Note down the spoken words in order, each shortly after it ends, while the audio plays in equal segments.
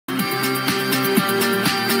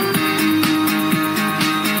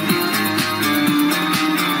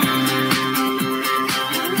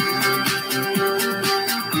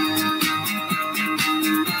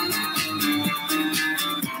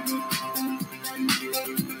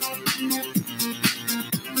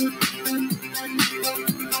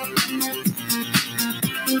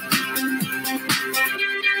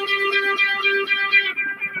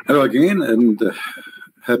Hello again, and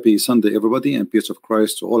happy Sunday, everybody, and peace of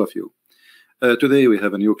Christ to all of you. Today we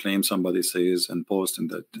have a new claim. Somebody says and posts in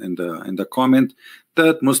the comment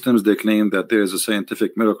that Muslims, they claim that there is a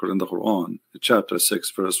scientific miracle in the Quran, chapter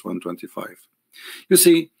 6, verse 125. You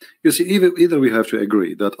see, either we have to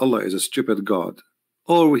agree that Allah is a stupid God,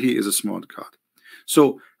 or He is a smart God.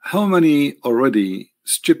 So, how many already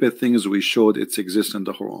stupid things we showed its existence in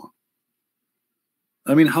the Quran?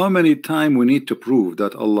 I mean, how many times we need to prove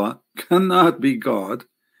that Allah cannot be God,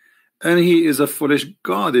 and He is a foolish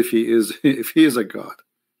God if He is a God.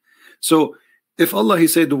 So if Allah, He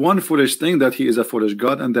said one foolish thing, that He is a foolish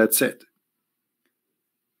God, and that's it.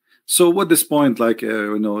 So what this point, like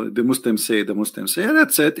the Muslims say,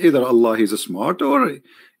 that's it. Either Allah, He's a smart, or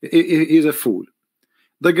He's a fool.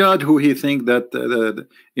 The God who He think that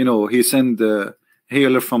He send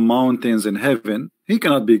hail from mountains in heaven, He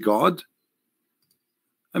cannot be God.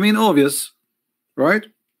 I mean, obvious, right?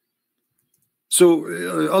 So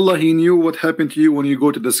Allah, He knew what happened to you when you go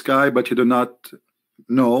to the sky, but you do not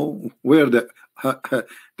know where the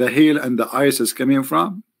hail and the ice is coming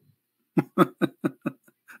from.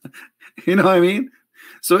 You know what I mean?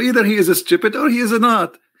 So either He is a stupid or He is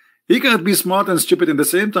not. He cannot be smart and stupid in the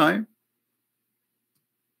same time.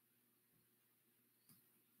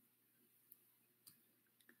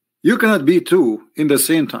 You cannot be two in the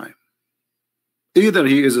same time. Either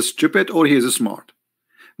He is a stupid or He is a smart.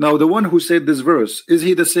 Now, the one who said this verse, is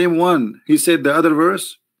he the same one he said the other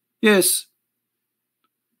verse? Yes.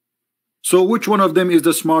 So which one of them is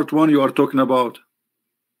the smart one you are talking about?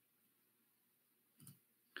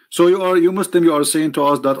 So you Muslim, you are saying to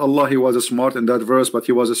us that Allah, He was a smart in that verse, but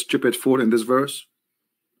He was a stupid fool in this verse?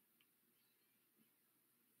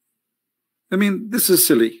 I mean, this is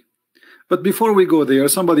silly. But before we go there,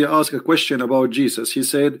 somebody asked a question about Jesus. He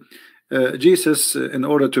said, Jesus, in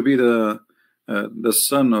order to be the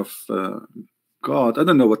son of God, I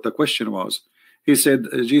don't know what the question was. He said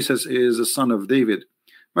Jesus is the son of David.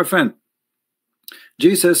 My friend,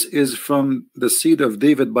 Jesus is from the seed of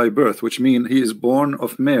David by birth, which means He is born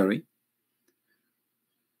of Mary.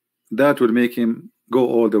 That would make Him go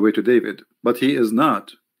all the way to David, but He is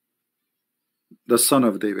not the son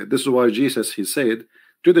of David. This is why Jesus, He said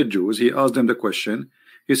to the Jews, He asked them the question.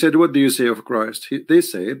 He said, what do you say of Christ? They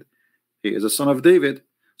said, He is a son of David.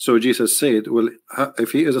 So Jesus said, well,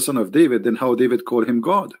 if He is a son of David, then how David called Him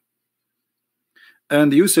God?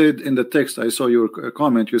 And you said in the text, I saw your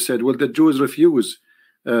comment, you said, well, the Jews refuse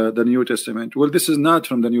the New Testament. Well, this is not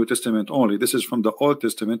from the New Testament only. This is from the Old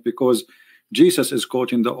Testament, because Jesus is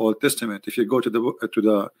quoting the Old Testament. If you go to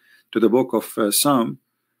the book of Psalm,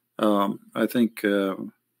 I think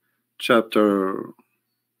chapter,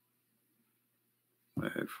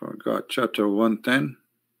 I forgot, chapter 110,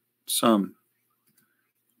 Psalm.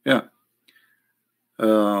 Yeah.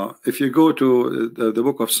 If you go to the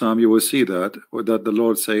book of Psalm, you will see that the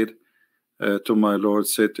Lord said to my Lord,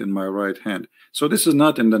 sit in my right hand. So this is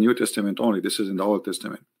not in the New Testament only. This is in the Old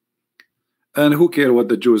Testament. And who care what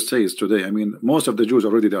the Jews says today? I mean, most of the Jews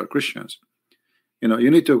already, they are Christians. You know, you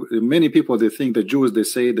need to. Many people, they think the Jews, they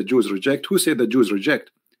say the Jews reject. Who said the Jews reject?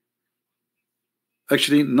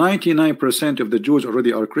 Actually, 99% of the Jews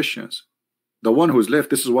already are Christians. The one who's left,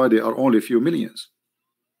 this is why they are only a few millions.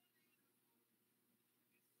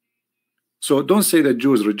 So don't say the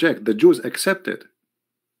Jews reject. The Jews accept it,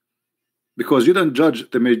 because you don't judge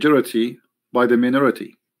the majority by the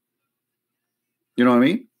minority. You know what I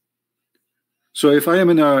mean? So if I am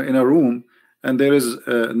in a room and there is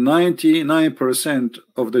 99%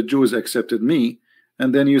 of the Jews accepted me,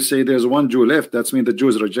 and then you say there's one Jew left, that's mean the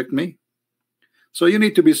Jews reject me. So you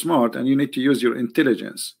need to be smart, and you need to use your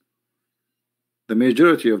intelligence. The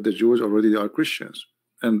majority of the Jews already are Christians,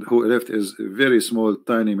 and who left is a very small,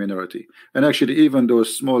 tiny minority. And actually, even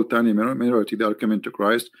those small, tiny minority, they are coming to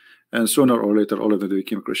Christ, and sooner or later, all of them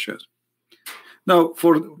became Christians. Now,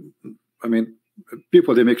 I mean,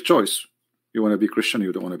 people, they make choice. You want to be Christian,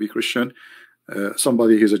 you don't want to be Christian.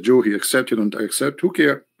 Somebody, he's a Jew, he accepts, you don't accept. Who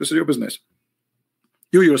care? This is your business.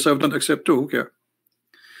 You yourself don't accept too. Who care?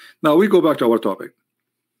 Now we go back to our topic.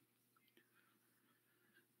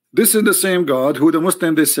 This is the same God who the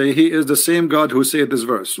Muslim, they say He is the same God who said this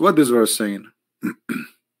verse. What this verse saying?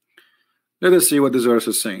 Let us see what this verse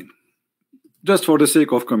is saying, just for the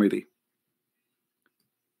sake of comedy.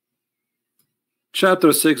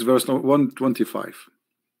 Chapter 6, verse 125.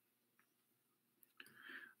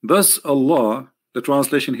 Thus Allah, the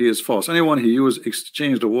translation here is false. Anyone who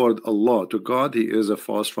exchange the word Allah to God, he is a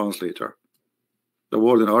false translator. The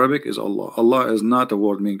word in Arabic is Allah. Allah is not a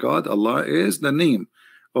word mean God. Allah is the name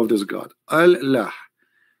of this God. Allah,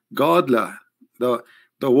 God lah.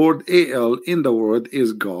 The word al in the word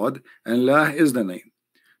is God, and lah is the name.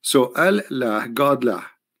 So Allah, God lah,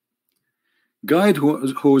 guide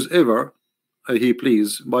whosoever he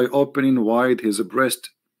please by opening wide his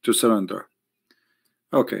breast to surrender.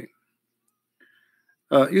 Okay.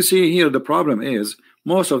 You see here the problem is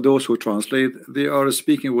most of those who translate, they are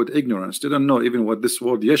speaking with ignorance. They don't know even what this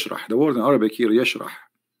word yashrah, the word in Arabic here yashrah.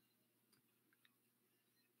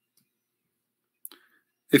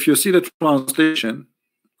 If you see the translation,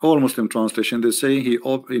 all Muslim translation, they say he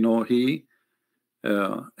opening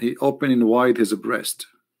wide his breast.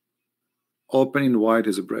 Opening wide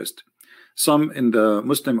his breast. Some in the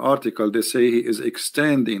Muslim article they say he is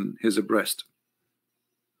extending his breast.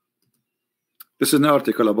 This is an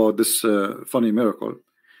article about this funny miracle.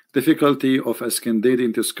 Difficulty of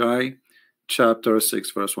ascending to sky, chapter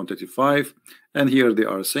 6, verse 135. And here they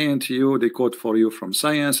are saying to you, they quote for you from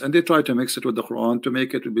science, and they try to mix it with the Quran to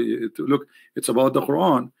make it to look, it's about the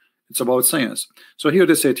Quran, it's about science. So here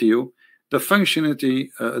they say to you, the functionality,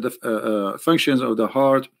 functions of the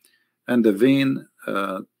heart and the vein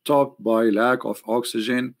topped by lack of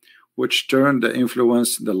oxygen, which turn the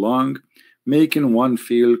influence the lung, making one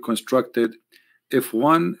feel constructed. If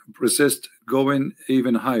one persists going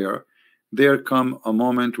even higher, there come a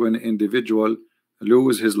moment when individual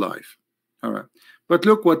lose his life. All right, but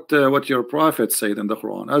look what your prophet said in the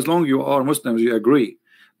Quran. As long you are Muslims, you agree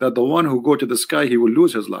that the one who go to the sky, he will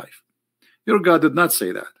lose his life. Your God did not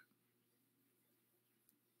say that.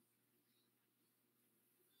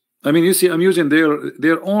 I mean, you see, I'm using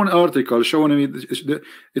their own article showing me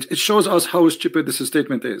it shows us how stupid this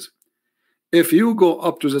statement is. If you go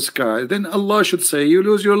up to the sky, then Allah should say you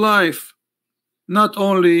lose your life. Not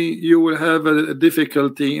only you will have a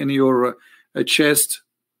difficulty in your chest,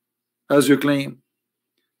 as you claim,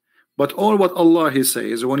 but all what Allah he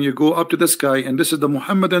says when you go up to the sky, and this is the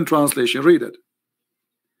Muhammadan translation, read it.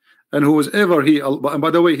 And whoever he, and by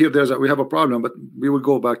the way, here we have a problem, but we will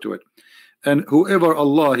go back to it. And whoever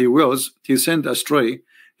Allah he wills, he sent astray,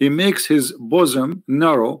 he makes his bosom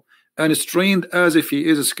narrow and strained as if he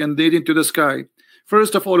is ascending to the sky.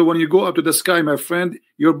 First of all, when you go up to the sky, my friend,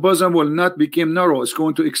 your bosom will not become narrow. It's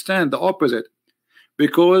going to extend the opposite,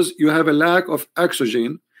 because you have a lack of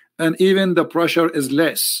oxygen and even the pressure is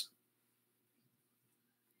less.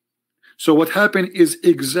 So what happened is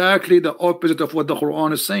exactly the opposite of what the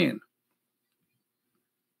Quran is saying.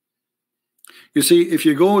 You see, if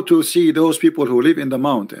you go to see those people who live in the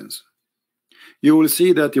mountains, you will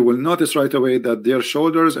see that you will notice right away that their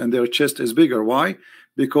shoulders and their chest is bigger. Why?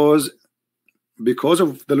 Because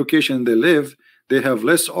of the location they live, they have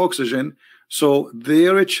less oxygen, so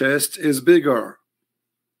their chest is bigger,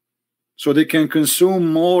 so they can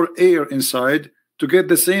consume more air inside to get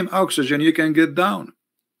the same oxygen you can get down.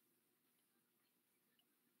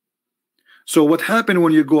 So what happened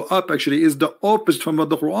when you go up actually is the opposite from what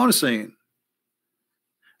the Quran is saying.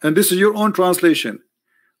 And this is your own translation.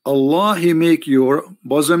 Allah he make your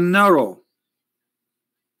bosom narrow.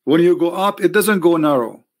 When you go up, it doesn't go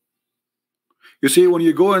narrow. You see, when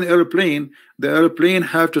you go in an airplane, the airplane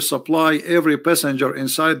have to supply every passenger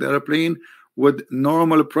inside the airplane with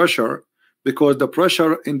normal pressure, because the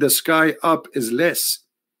pressure in the sky up is less.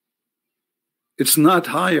 It's not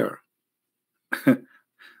higher.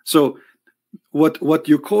 So what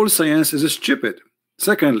you call science is stupid.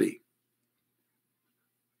 Secondly,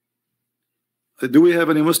 do we have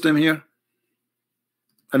any Muslim here?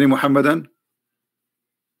 Any Muhammadan?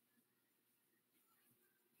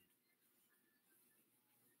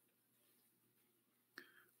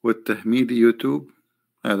 With Tahmidi YouTube?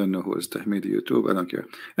 I don't know who is Tahmidi YouTube. I don't care.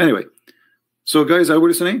 Anyway, so guys, are we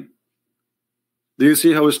listening? Do you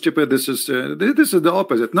see how stupid this is? This is the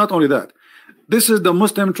opposite. Not only that, this is the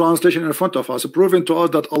Muslim translation in front of us, proving to us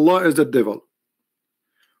that Allah is the devil,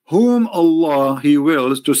 whom Allah he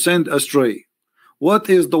wills to send astray. What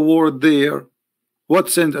is the word there? What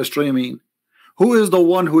send astray mean? Who is the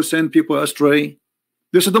one who sent people astray?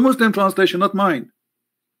 This is the Muslim translation, not mine.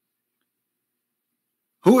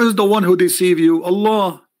 Who is the one who deceive you?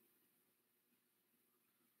 Allah.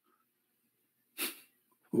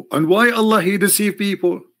 And why Allah he deceive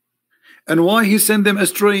people? And why he send them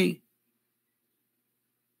astray?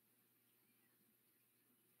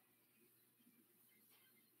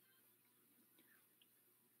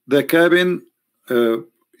 The cabin,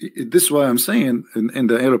 this is why I'm saying in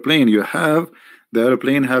the airplane, the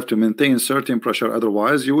airplane have to maintain certain pressure,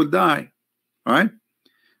 otherwise you will die. All right?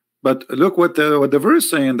 But look what the verse is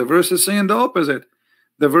saying. The verse is saying the opposite.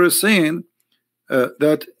 The verse is saying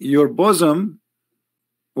that your bosom,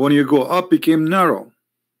 when you go up, became narrow.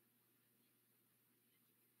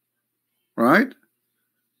 Right?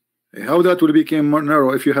 How that will become more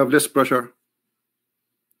narrow if you have less pressure?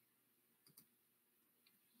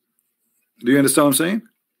 Do you understand what I'm saying?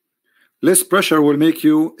 Less pressure will make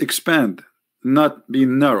you expand, not be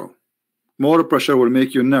narrow. More pressure will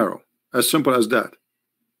make you narrow. As simple as that.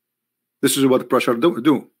 This is what pressure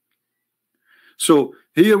do. So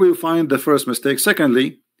here we find the first mistake.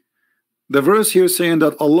 Secondly, the verse here saying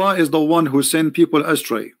that Allah is the one who sent people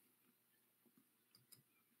astray.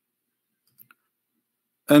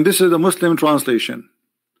 And this is the Muslim translation.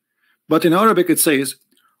 But in Arabic it says,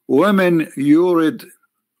 وَمَنْ يُرِدْ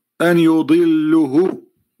أَنْ يُضِلُّهُ,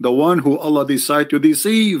 the one who Allah decide to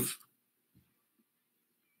deceive.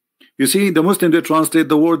 You see, the Muslim, they translate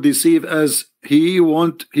the word deceive as he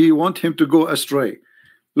want him to go astray.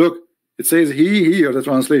 Look, it says he here, the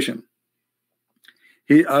translation.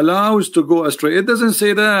 He allows to go astray. It doesn't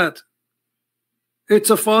say that. It's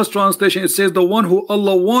a false translation. It says the one who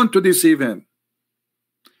Allah want to deceive him.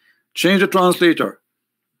 Change the translator.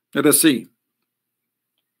 Let us see.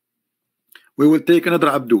 We will take another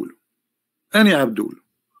Abdul. Any Abdul.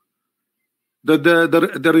 The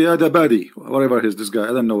Riyad Abadi, whatever is this guy.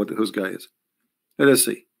 I don't know what whose guy is. Let us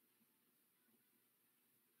see.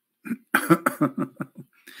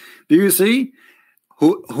 Do you see?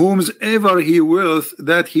 Whomsoever he willeth,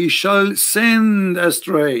 that he shall send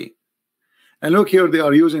astray. And look here, they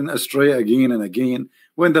are using astray again and again,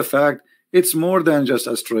 when the fact it's more than just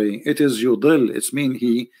astray. It is yudil. It's mean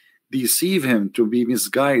he deceive him to be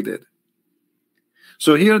misguided.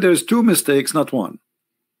 So here there's two mistakes, not one.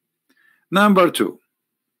 Number two,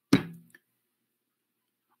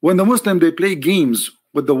 when the Muslim they play games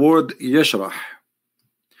with the word yashrah,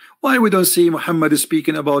 why we don't see Muhammad is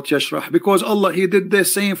speaking about yashrah? Because Allah, he did the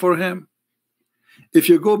same for him. If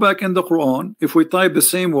you go back in the Quran, if we type the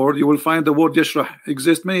same word, you will find the word yashrah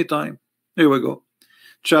exists many times. Here we go.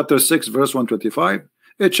 Chapter 6 verse 125,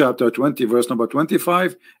 chapter 20 verse number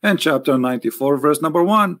 25, and chapter 94 verse number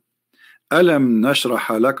 1. Alam nashrah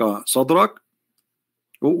laka sadrak.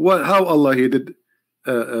 How Allah he did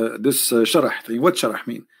this sharah thing. What sharah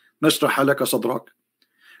mean? Nashrah laka sadrak.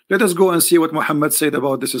 Let us go and see what Muhammad said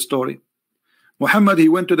about this story. Muhammad, he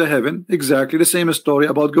went to the heaven, exactly the same story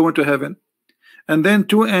about going to heaven, and then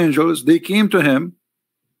two angels, they came to him.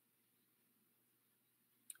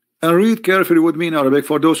 And read carefully with me in Arabic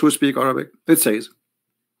for those who speak Arabic. It says,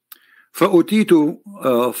 فأتيت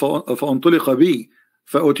فانطلق بي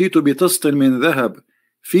فأتيت بطست من ذهب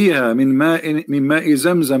فيها من ماء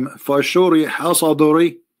زمزم فشرح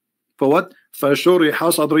صدري. For what? فشرح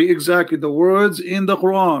صدري. Exactly the words in the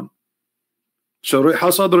Quran. شرح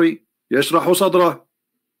صدري يشرح صدره.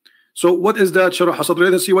 So what is that شرح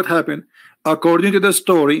صدري? Let's see what happened. According to the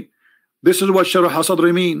story, this is what Sharah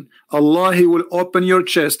Sadri mean. Allah, he will open your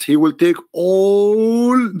chest. He will take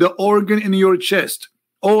all the organ in your chest,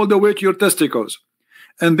 all the way to your testicles.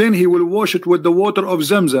 And then he will wash it with the water of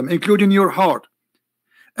Zamzam, including your heart.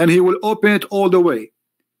 And he will open it all the way.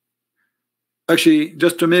 Actually,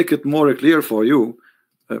 just to make it more clear for you,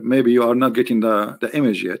 maybe you are not getting the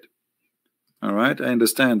image yet. All right, I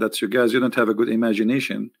understand that you guys, you don't have a good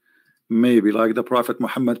imagination. Maybe like the Prophet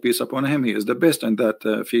Muhammad, peace upon him, he is the best in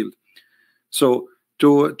that field. So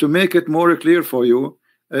to make it more clear for you,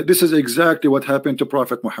 this is exactly what happened to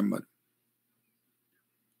Prophet Muhammad.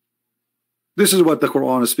 This is what the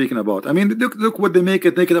Quran is speaking about. I mean, look what they make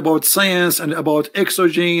it about science and about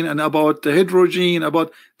exogen and about hydrogen.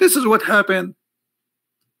 About this is what happened.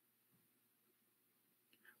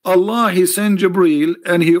 Allah, he sent Jibril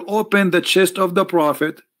and he opened the chest of the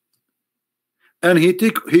Prophet, and he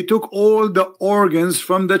took all the organs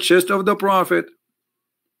from the chest of the Prophet.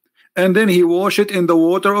 And then he washed it in the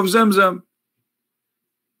water of Zamzam.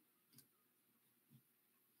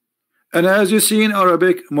 And as you see in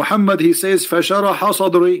Arabic, Muhammad, he says فَشَرَحَ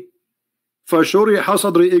صَدْرِي. فَشُرِحَ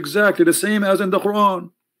صَدْرِي, exactly the same as in the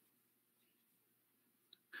Quran.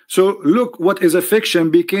 So look, what is a fiction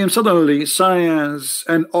became suddenly science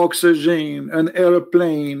and oxygen and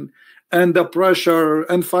airplane and the pressure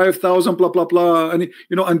and 5,000 blah blah blah, and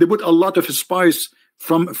you know, and they put a lot of spice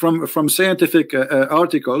from scientific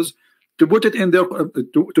articles to put it in there,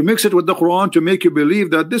 to mix it with the Quran to make you believe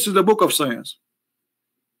that this is the book of science.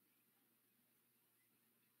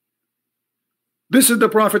 This is the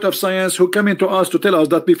prophet of science who came into us to tell us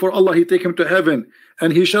that before Allah he take him to heaven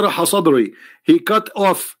and he sharaha sadri, he cut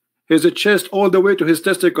off his chest all the way to his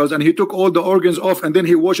testicles and he took all the organs off and then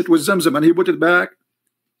he washed it with Zamzam and he put it back.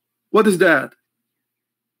 What is that?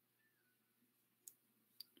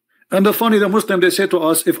 And the funny, the Muslim, they say to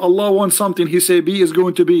us, if Allah wants something, he say be is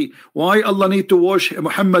going to be. Why Allah need to wash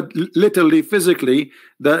Muhammad literally, physically,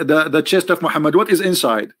 the chest of Muhammad? What is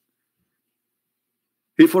inside?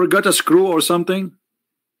 He forgot a screw or something.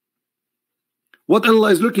 What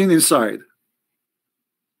Allah is looking inside?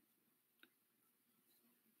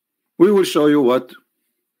 We will show you what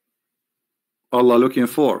Allah looking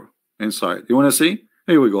for inside. You want to see?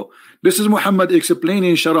 Here we go. This is Muhammad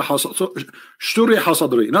explaining shuriha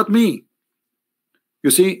sadri, not me.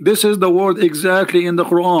 You see, this is the word exactly in the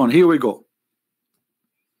Quran. Here we go.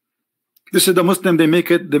 This is the Muslim. They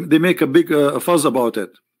make a big fuss about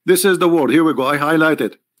it. This is the word. Here we go. I highlight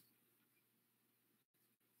it.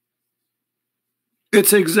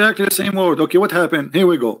 It's exactly the same word. Okay, what happened? Here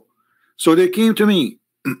we go. So they came to me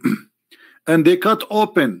and they cut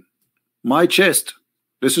open my chest.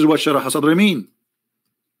 This is what shuriha sadri mean.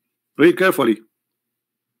 Read carefully.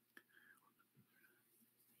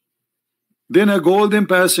 Then a golden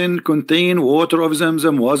basin containing water of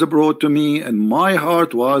Zamzam was brought to me, and my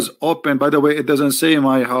heart was open. By the way, it doesn't say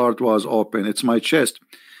my heart was open, it's my chest.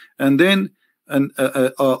 And then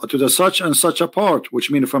to the such and such a part,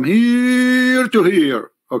 which means from here to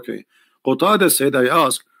here. Okay. Qatada said, I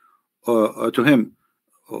asked to him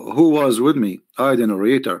who was with me, I the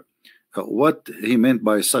narrator, what he meant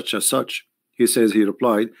by such as such. He says, he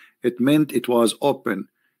replied, it meant it was open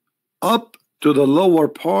up to the lower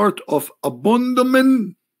part of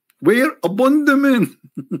abandonment. Where? Abandonment.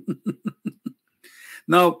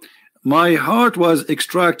 Now, my heart was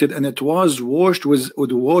extracted and it was washed with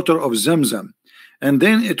water of Zamzam, and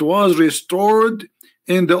then it was restored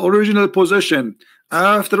in the original position,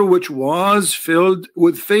 after which was filled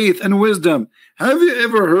with faith and wisdom. Have you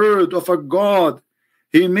ever heard of a God?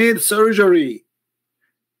 He made surgery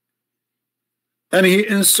and he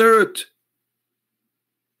insert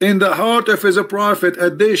in the heart of his prophet a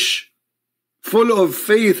dish full of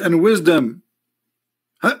faith and wisdom.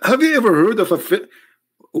 Have you ever heard of a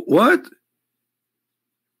what?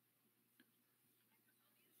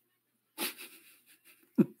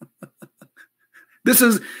 This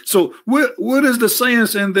is so. Where is the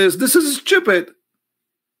science in this? This is stupid.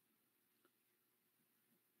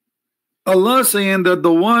 Allah saying that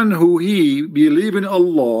the one who he believe in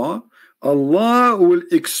Allah, Allah will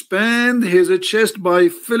expand his chest by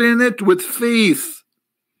filling it with faith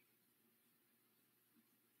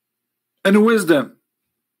and wisdom.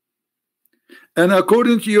 And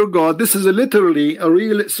according to your God, this is literally a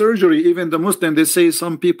real surgery. Even the Muslim, they say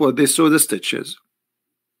some people, they sew the stitches.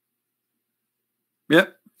 Yeah,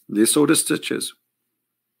 they sew the stitches.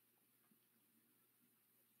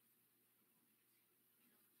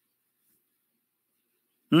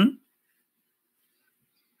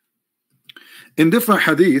 In different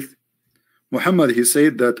hadith, Muhammad, he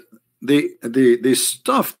said that they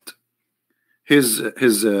stuffed his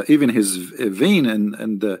even his vein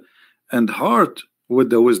and heart with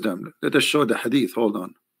the wisdom. Let us show the hadith. Hold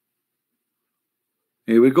on.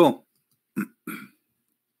 Here we go.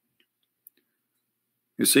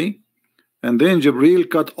 You see? And then Jibril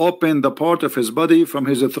cut open the part of his body from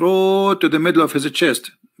his throat to the middle of his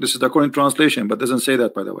chest. This is the current translation, but doesn't say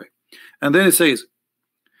that, by the way. And then it says,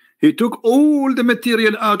 he took all the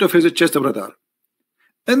material out of his chest, brother,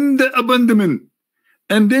 and the abandonment,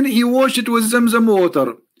 and then he washed it with Zamzam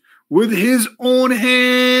water with his own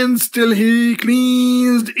hands till he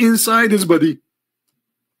cleansed inside his body.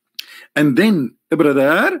 And then,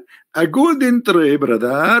 brother, a golden tray,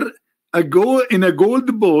 brother, in a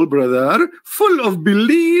gold bowl, brother, full of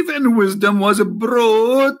belief and wisdom was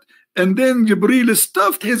brought, and then Jibril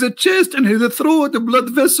stuffed his chest and his throat, blood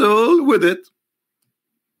vessel, with it.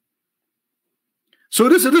 So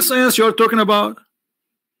this is the science you're talking about.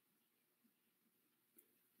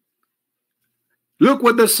 Look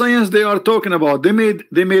what the science they are talking about. They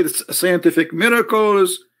made scientific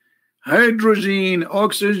miracles, hydrogen,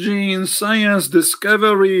 oxygen, science,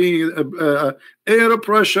 discovery, air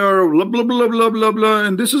pressure, blah blah blah blah blah blah,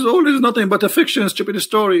 and this is all is nothing but a fiction, stupid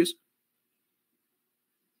stories.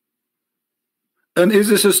 And is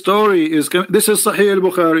this a story? This is Sahih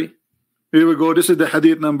al-Bukhari. Here we go. This is the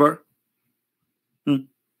hadith number.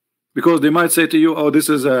 Because they might say to you, oh, this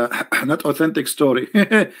is a not authentic story.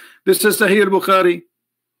 This is Sahih al-Bukhari.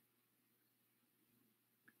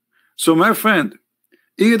 So my friend,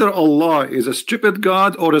 either Allah is a stupid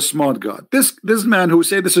God or a smart God. This man who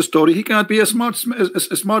said this story, he can't be a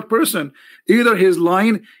smart person. Either he's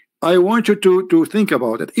lying. I want you to think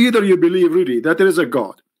about it. Either you believe really that there is a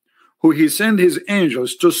God who he sent his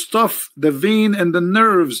angels to stuff the vein and the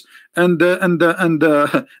nerves and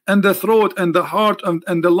the throat and the heart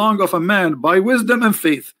and the lung of a man by wisdom and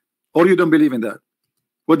faith, or you don't believe in that.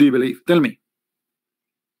 What do you believe? Tell me.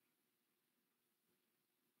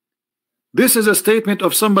 This is a statement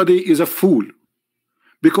of somebody is a fool,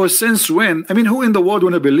 Because since when, I mean, who in the world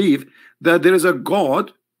want to believe that there is a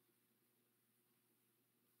God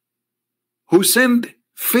who sent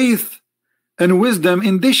faith and wisdom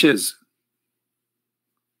in dishes?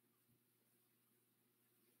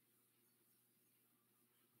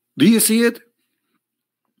 Do you see it?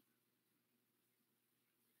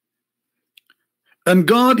 And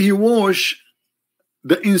God, he washed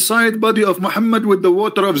the inside body of Muhammad with the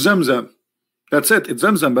water of Zamzam. That's it, it's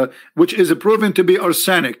Zamzam, but which is proven to be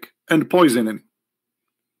arsenic and poisoning.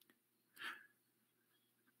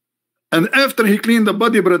 And after he cleaned the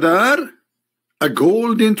body, brother, a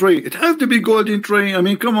golden tray. It has to be golden tray. I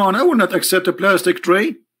mean, come on, I will not accept a plastic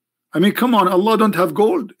tray. I mean, come on, Allah don't have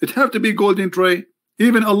gold. It have to be golden tray.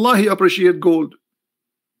 Even Allah, he appreciate gold.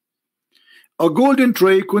 A golden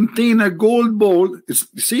tray contain a gold bowl.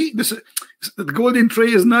 See, this the golden tray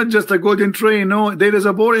is not just a golden tray. No, there is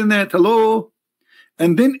a bowl in it. Hello,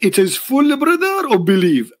 and then it is full, brother, of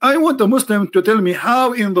belief. I want a Muslim to tell me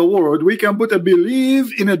how in the world we can put a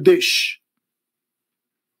belief in a dish.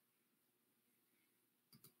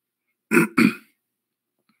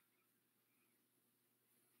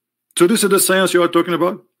 So this is the science you are talking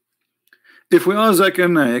about. If we ask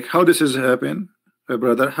Zakir Naik how this has happened,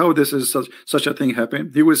 brother, how this is such a thing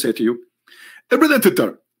happened, he will say to you, brother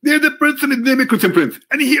Titter, there's a person in the name of Christian Prince,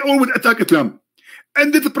 and he always attack Islam.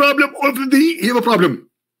 And there's a problem, already he have a problem.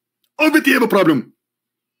 Already he have a problem.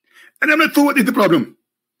 And I'm not sure what is the problem.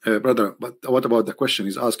 Brother, but what about the question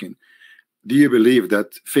he's asking? Do you believe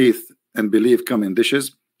that faith and belief come in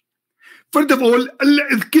dishes? First of all, Allah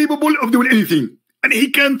is capable of doing anything. And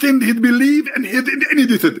he can send his belief and his in any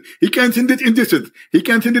dishes. He can send it in dishes. He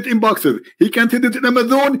can send it in boxes. He can send it in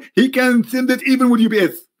Amazon. He can send it even with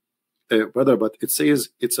UPS. Brother, but it says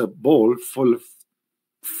it's a bowl full of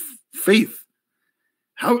faith.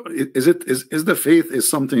 How is it? Is the faith is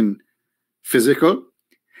something physical?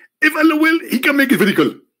 If Allah will, he can make it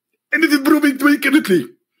physical. And it is proven to me correctly.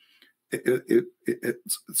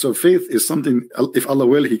 So faith is something, if Allah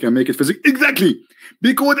will, he can make it physical. Exactly.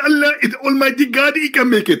 Because Allah is Almighty God, he can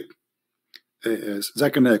make it.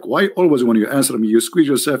 Zakir Naik, why always when you answer me, you squeeze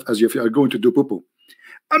yourself as if you are going to do poo-poo?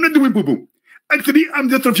 I'm not doing poo-poo. Actually, I'm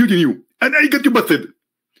just refuting you. And I get you busted.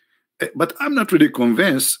 But I'm not really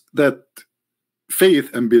convinced that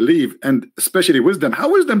faith and belief, and especially wisdom,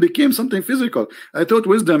 how wisdom became something physical. I thought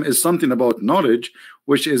wisdom is something about knowledge,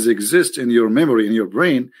 which exists in your memory, in your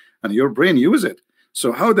brain, and your brain use it.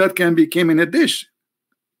 So how that can become in a dish?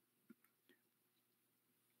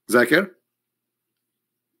 Zakir?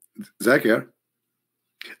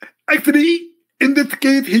 Actually, in this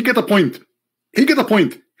case, he get a point. He get a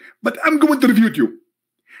point. But I'm going to refute you.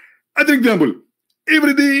 As an example,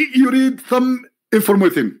 every day you read some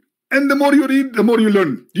information. And the more you read, the more you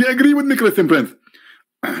learn. Do you agree with me, Christian Prince?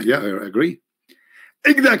 Yeah, I agree.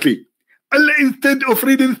 Exactly. Allah, instead of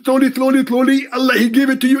reading slowly, Allah, he gave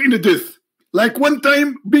it to you in a dish. Like one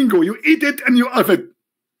time, bingo, you eat it and you have it.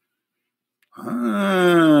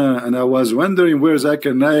 And I was wondering where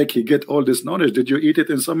Zakir Naik, he get all this knowledge. Did you eat it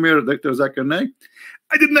in somewhere, Dr. Zakir Naik?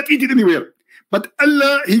 I did not eat it anywhere. But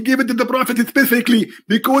Allah, he gave it to the Prophet specifically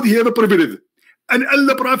because he have a privilege. And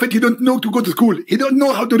Allah Prophet, he don't know to go to school. He don't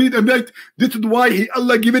know how to read and write. This is why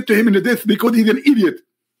Allah gave it to him in a dish, because he's an idiot.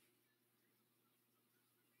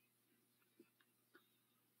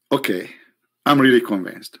 Okay, I'm really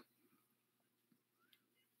convinced.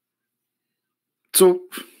 So,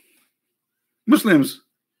 Muslims,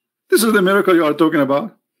 this is the miracle you are talking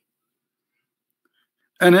about.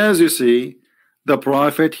 And as you see, the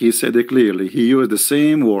Prophet, he said it clearly. He used the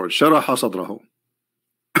same word, sharaha sadrahu.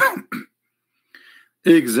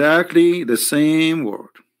 Exactly the same word.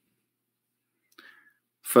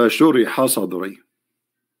 فَشُرِحَ صَدْرِي.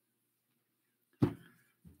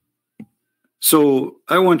 So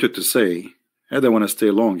I wanted to say, I don't want to stay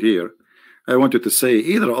long here. I wanted to say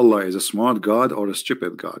either Allah is a smart God or a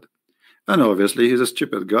stupid God. And obviously he's a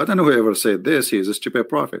stupid God, and whoever said this, he is a stupid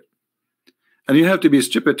prophet. And you have to be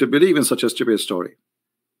stupid to believe in such a stupid story.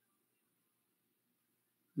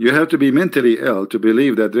 You have to be mentally ill to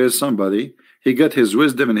believe that there is somebody, he got his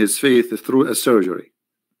wisdom and his faith through a surgery.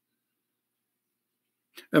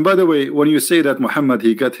 And by the way, when you say that Muhammad,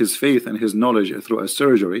 he got his faith and his knowledge through a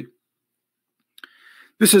surgery,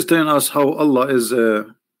 this is telling us how Allah is I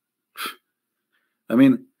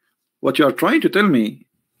mean, what you are trying to tell me,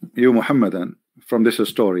 you Muhammadan, from this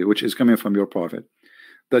story, which is coming from your prophet,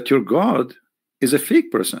 that your God is a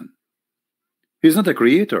fake person. He's not a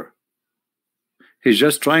creator. He's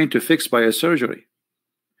just trying to fix by a surgery.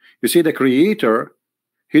 You see, the creator,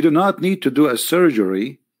 he do not need to do a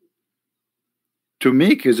surgery to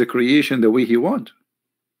make his creation the way he want.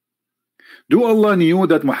 Do Allah knew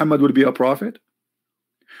that Muhammad would be a prophet?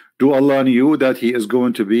 Do Allah knew that he is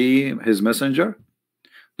going to be his messenger?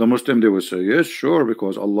 The Muslim, they would say, yes, sure,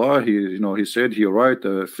 because Allah, he said he write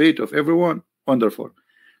the fate of everyone. Wonderful.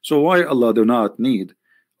 So why Allah do not need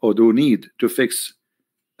or do need to fix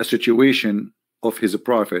a situation of his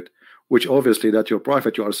prophet, which obviously that your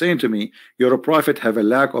prophet, you are saying to me, your prophet have a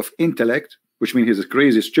lack of intellect, which means he's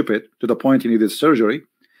crazy stupid to the point he needed surgery,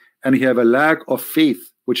 and he have a lack of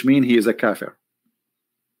faith, which means he is a kafir.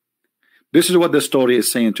 This is what the story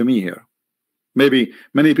is saying to me here. Maybe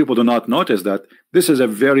many people do not notice that this is a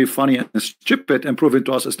very funny and stupid and proving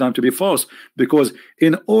to us Islam to be false, because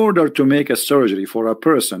in order to make a surgery for a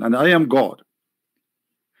person, and I am God,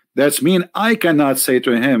 that's mean I cannot say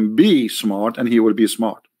to him be smart and he will be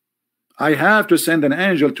smart. I have to send an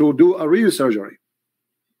angel to do a real surgery.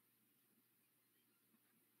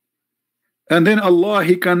 And then Allah,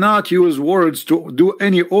 he cannot use words to do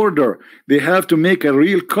any order. They have to make a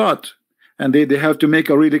real cut, and they have to make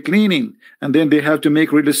a really cleaning, and then they have to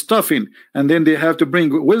make really stuffing, and then they have to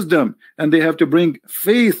bring wisdom, and they have to bring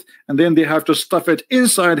faith, and then they have to stuff it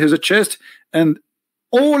inside his chest. And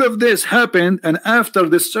all of this happened, and after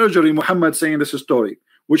this surgery, Muhammad saying this story,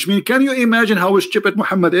 which means, can you imagine how stupid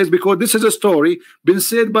Muhammad is? Because this is a story been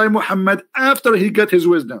said by Muhammad after he got his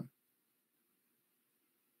wisdom.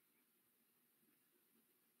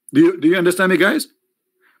 Do you understand me, guys?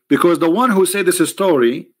 Because the one who said this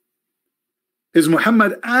story is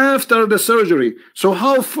Muhammad after the surgery. So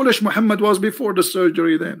how foolish Muhammad was before the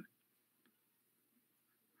surgery then?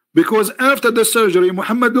 Because after the surgery,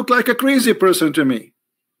 Muhammad looked like a crazy person to me.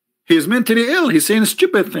 He's mentally ill. He's saying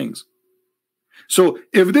stupid things. So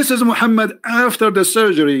if this is Muhammad after the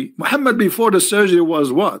surgery, Muhammad before the surgery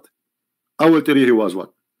was what? I will tell you he was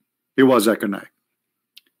what? He was Zakir Naik.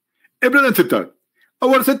 Ibn al-Sittar.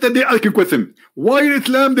 Our sister, they asking question. Why in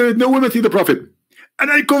Islam there is no women see the Prophet? And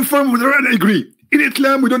I confirm with her and I agree. In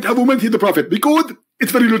Islam, we don't have women see the Prophet because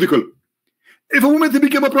it's very logical. If a woman to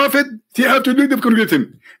become a prophet, she have to do the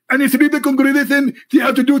congregation. And if she do the congregation, she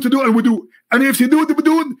have to do and wudu. And if she do the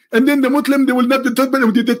wudu, and then the Muslim, they will not the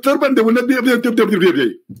turban, they will not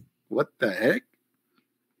be. What the heck?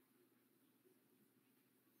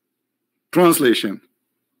 Translation.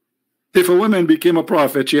 If a woman became a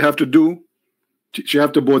prophet, she have to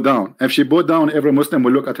bow down. If she bow down, every Muslim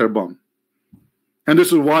will look at her bum. And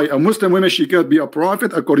this is why a Muslim woman, she can't be a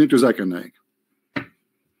prophet according to Zakir Naik.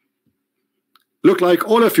 Look like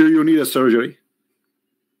all of you, you need a surgery.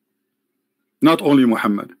 Not only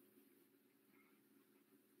Muhammad.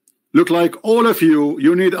 Look like all of you,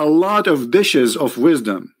 you need a lot of dishes of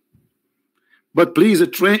wisdom. But please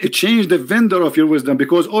change the vendor of your wisdom,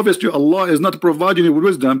 because obviously Allah is not providing you with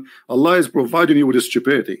wisdom. Allah is providing you with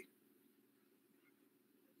stupidity.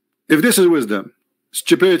 If this is wisdom,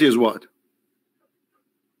 stupidity is what?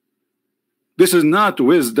 This is not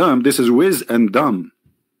wisdom, this is whiz and dumb.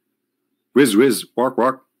 Whiz,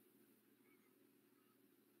 walk.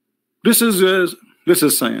 This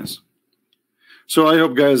is science. So I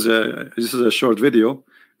hope, guys, this is a short video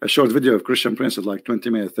of Christian Prince is like 20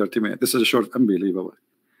 minutes, 30 minutes. This is a short, unbelievable.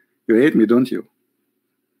 You hate me, don't you?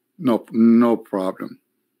 No problem.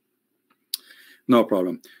 No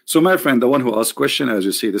problem. So my friend, the one who asked question, as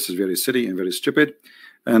you see, this is very silly and very stupid.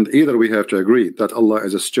 And either we have to agree that Allah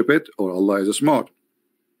is a stupid or Allah is a smart,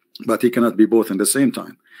 but he cannot be both in the same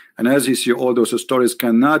time. And as you see, all those stories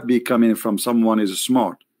cannot be coming from someone who is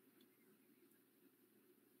smart.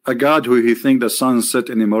 A God who he think the sun set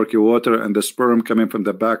in the murky water and the sperm coming from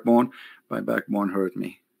the backbone. My backbone hurt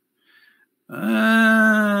me.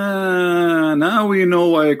 Now we know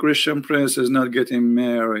why a Christian prince is not getting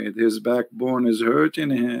married. His backbone is hurting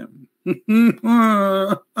him.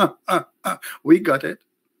 We got it.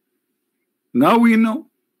 Now we know.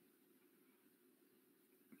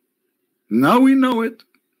 Now we know it.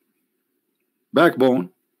 Backbone.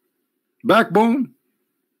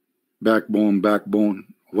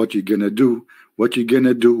 What you gonna do? What you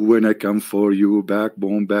gonna do when I come for you?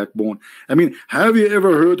 Backbone. I mean, have you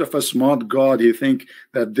ever heard of a smart God? He think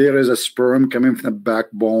that there is a sperm coming from the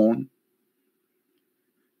backbone.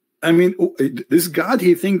 I mean, this God,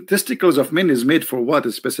 he think testicles of men is made for what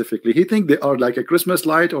specifically? He think they are like a Christmas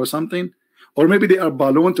light or something, or maybe they are a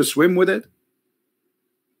balloon to swim with it.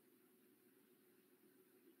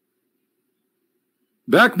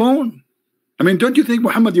 Backbone. I mean, don't you think,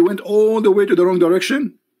 Muhammad, you went all the way to the wrong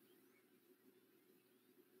direction?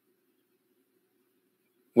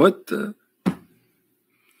 What?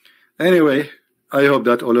 Anyway, I hope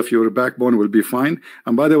that all of your backbone will be fine.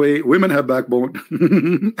 And by the way, women have backbone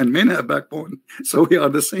and men have backbone, so we are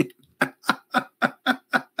the same.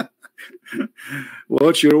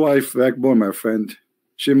 Watch your wife backbone, my friend.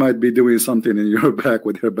 She might be doing something in your back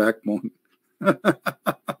with her backbone.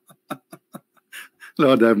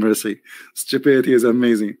 Lord have mercy. Stupidity is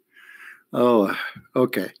amazing. Oh,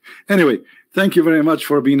 okay. Anyway, thank you very much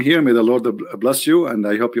for being here. May the Lord bless you, and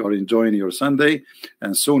I hope you are enjoying your Sunday.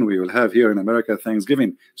 And soon we will have here in America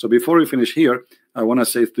Thanksgiving. So before we finish here, I want to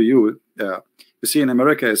say to you, you see, in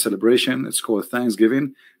America, a celebration. It's called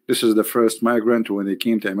Thanksgiving. This is the first migrant. When they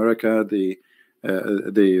came to America, they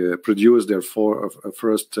produced their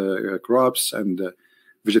first crops and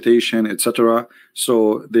vegetation, etc.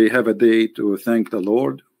 So they have a day to thank the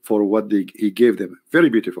Lord for what He gave them. Very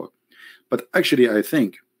beautiful. But actually, I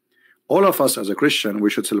think all of us as a Christian, we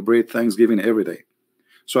should celebrate Thanksgiving every day.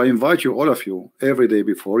 So I invite you, all of you, every day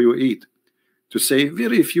before you eat, to say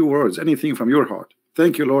very few words, anything from your heart.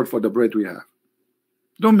 Thank you, Lord, for the bread we have.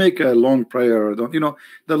 Don't make a long prayer. Don't, you know,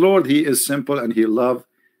 the Lord, He is simple, and He loves,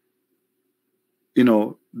 you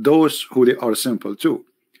know, those who they are simple too.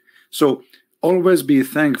 So always be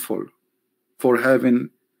thankful for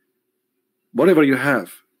having whatever you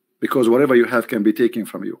have, because whatever you have can be taken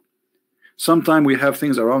from you. Sometimes we have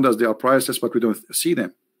things around us, they are priceless, but we don't see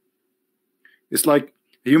them. It's like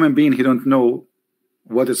a human being, he don't know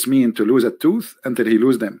what it's mean to lose a tooth until he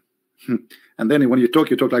lose them. And then when you talk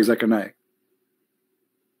like Zechariah.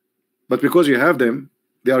 But because you have them,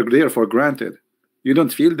 they are there for granted. You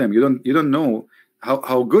don't feel them. You don't know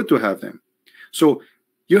how good to have them. So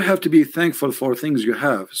you have to be thankful for things you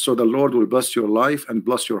have, so the Lord will bless your life and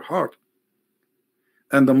bless your heart.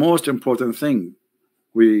 And the most important thing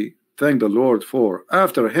we thank the Lord for,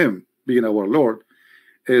 after Him being our Lord,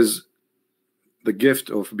 is the gift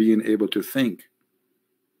of being able to think.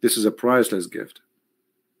 This is a priceless gift,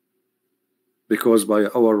 because by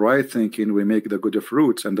our right thinking we make the good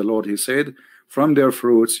fruits, and the Lord, He said, from their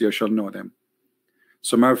fruits you shall know them.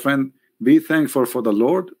 So my friend, be thankful for the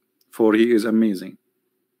Lord, for He is amazing,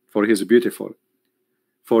 for He is beautiful,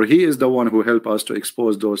 for He is the one who helped us to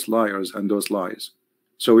expose those liars and those lies,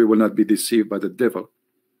 so we will not be deceived by the devil.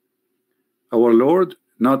 Our Lord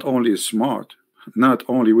not only is smart, not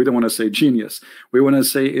only, we don't want to say genius, we want to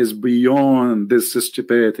say is beyond this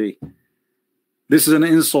stupidity. This is an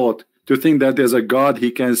insult to think that there's a God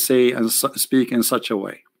He can say and speak in such a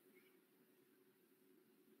way.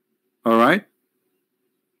 All right?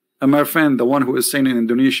 And my friend, the one who is saying in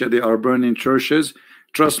Indonesia they are burning churches,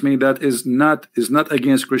 trust me, that is not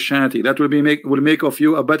against Christianity. That will make of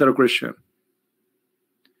you a better Christian.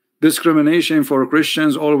 Discrimination for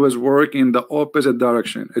Christians always work in the opposite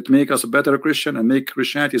direction. It makes us a better Christian and make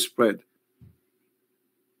Christianity spread.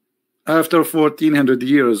 After 1400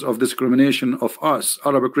 years of discrimination of us,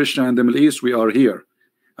 Arab Christian in the Middle East, we are here,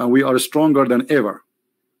 and we are stronger than ever.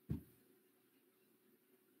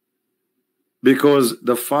 Because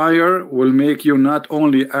the fire will make you not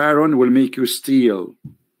only iron, will make you steel.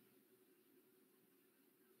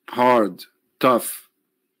 Hard, tough,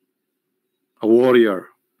 a warrior.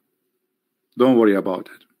 Don't worry about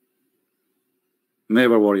it.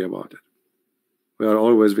 Never worry about it. We are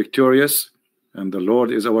always victorious, and the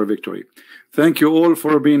Lord is our victory. Thank you all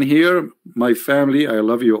for being here. My family, I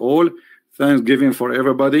love you all. Thanksgiving for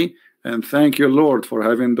everybody. And thank you, Lord, for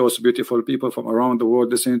having those beautiful people from around the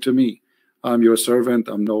world listening to me. I'm your servant.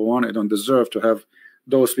 I'm no one. I don't deserve to have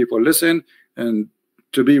those people listen and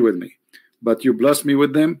to be with me. But you bless me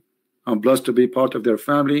with them. I'm blessed to be part of their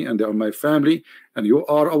family, and they are my family. And you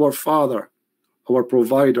are our Father, our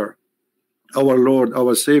provider, our Lord,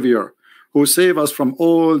 our Savior, who save us from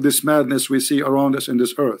all this madness we see around us in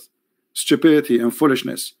this earth, stupidity and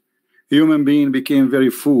foolishness. Human being became very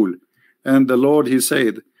fool, and the Lord, He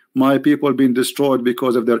said, my people being destroyed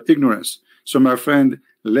because of their ignorance. So my friend,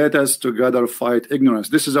 let us together fight ignorance.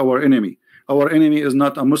 This is our enemy. Our enemy is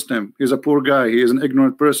not a Muslim. He's a poor guy. He is an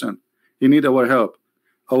ignorant person. He needs our help.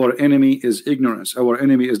 Our enemy is ignorance. Our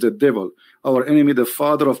enemy is the devil. Our enemy, the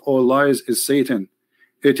father of all lies, is Satan.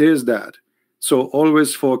 It is that. So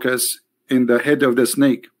always focus in the head of the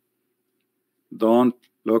snake. Don't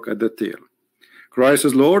look at the tail. Christ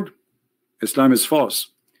is Lord. Islam is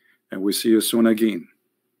false. And we see you soon again.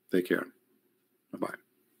 Take care. Bye-bye.